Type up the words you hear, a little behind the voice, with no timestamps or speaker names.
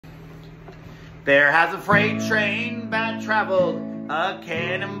There has a freight train that traveled a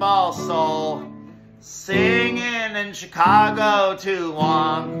cannonball soul, singing in Chicago too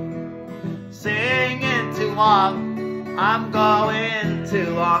long, singing too long, I'm going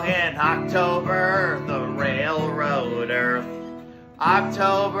too long. In October, the railroad earth,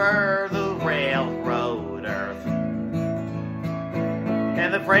 October, the railroad earth.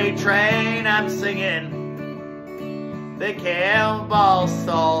 And the freight train I'm singing, the cannonball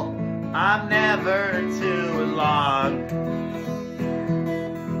soul, I'm never too long.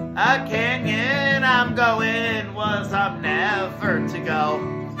 A canyon I'm going was I'm never to go.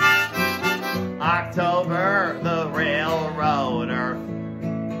 October, the railroad earth,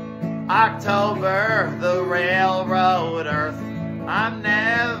 October, the railroad earth, I'm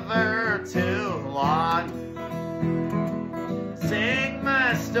never too long. Sing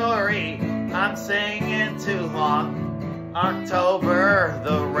my story, I'm singing too long. October,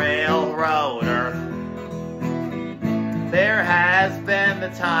 the railroad earth. There has been the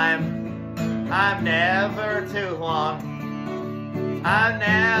time, I'm never too long. I'm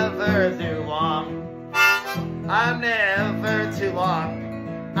never too long. I'm never too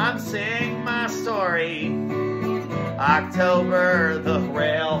long. I'm singing my story. October, the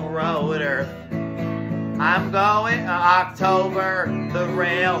railroad earth. I'm going October, the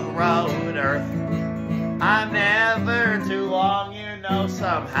railroad earth. I'm never too long, you know,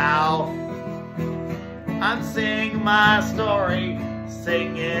 somehow. I'm singing my story,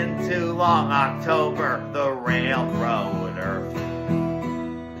 singing too long. October, the railroad earth.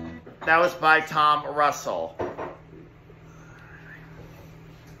 That was by Tom Russell.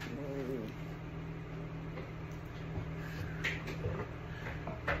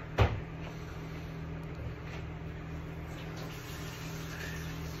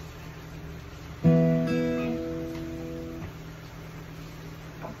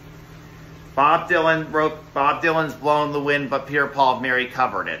 Bob Dylan wrote Bob Dylan's Blown the Wind, but Pierre Paul Mary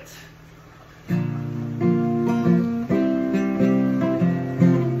covered it.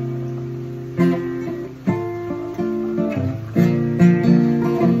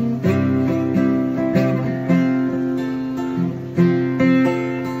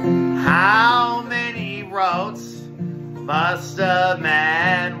 How many roads must a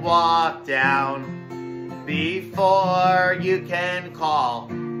man walk down before you can call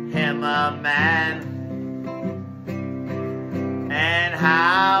him a man? And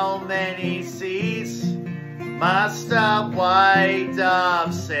how many seas must a white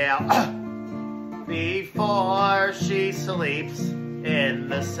dove sail before she sleeps in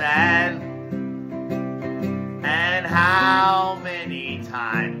the sand? And how many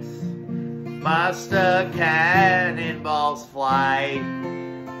times must a cannonballs fly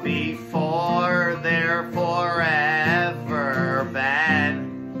before they're forever banned?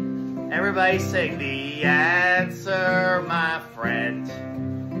 Everybody sing. The answer, my friend,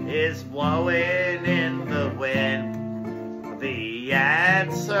 is blowing in the wind. The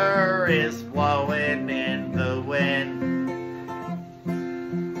answer is blowing in the wind.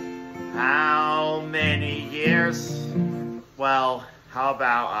 How many years? Well, how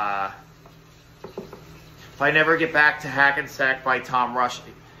about, If I Never Get Back to Hackensack by Tom Rush.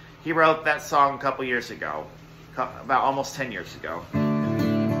 He wrote that song a couple years ago, about almost 10 years ago.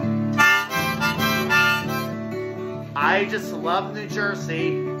 I just love New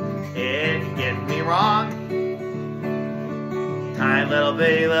Jersey, if you get me wrong. Tiny little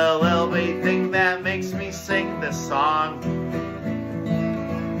bitty thing that makes me sing this song.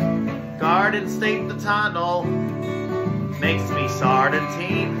 Garden State, the tunnel, makes me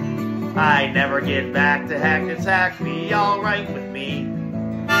sardine. I never get back to Hackensack, be alright with me.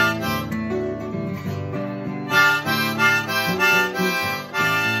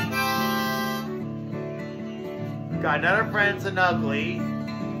 Got another friend's an ugly,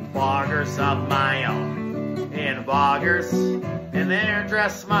 bloggers of my own, and bloggers in their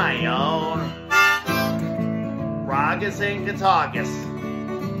dress my own. Ragas and Catagas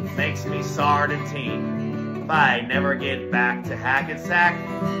makes me sardine. If I never get back to Hackensack,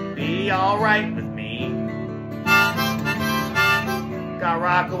 be alright with me. Got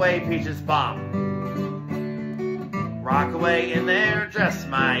Rockaway, Peaches Bomb, Rockaway in their dress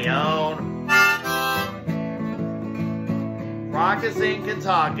my own. Raucous and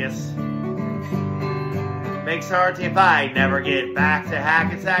Catagas makes hard to if I never get back to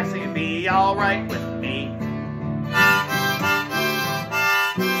Hackensack, so you can be alright with me.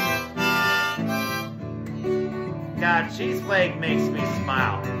 God, cheese flake makes me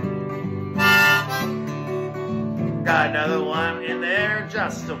smile. Got another one in there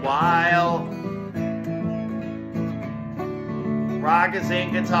just a while.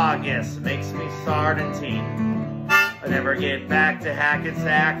 Ragazine guitar, yes, makes me sardine. I never get back to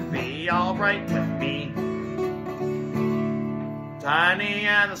Hackensack, be alright with me. Tiny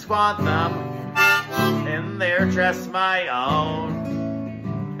and the Squantum, in their dress my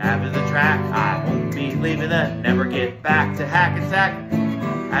own. After the track, I won't be leaving the never get back to Hackensack.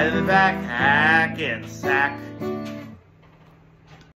 Out of the back, Hackensack.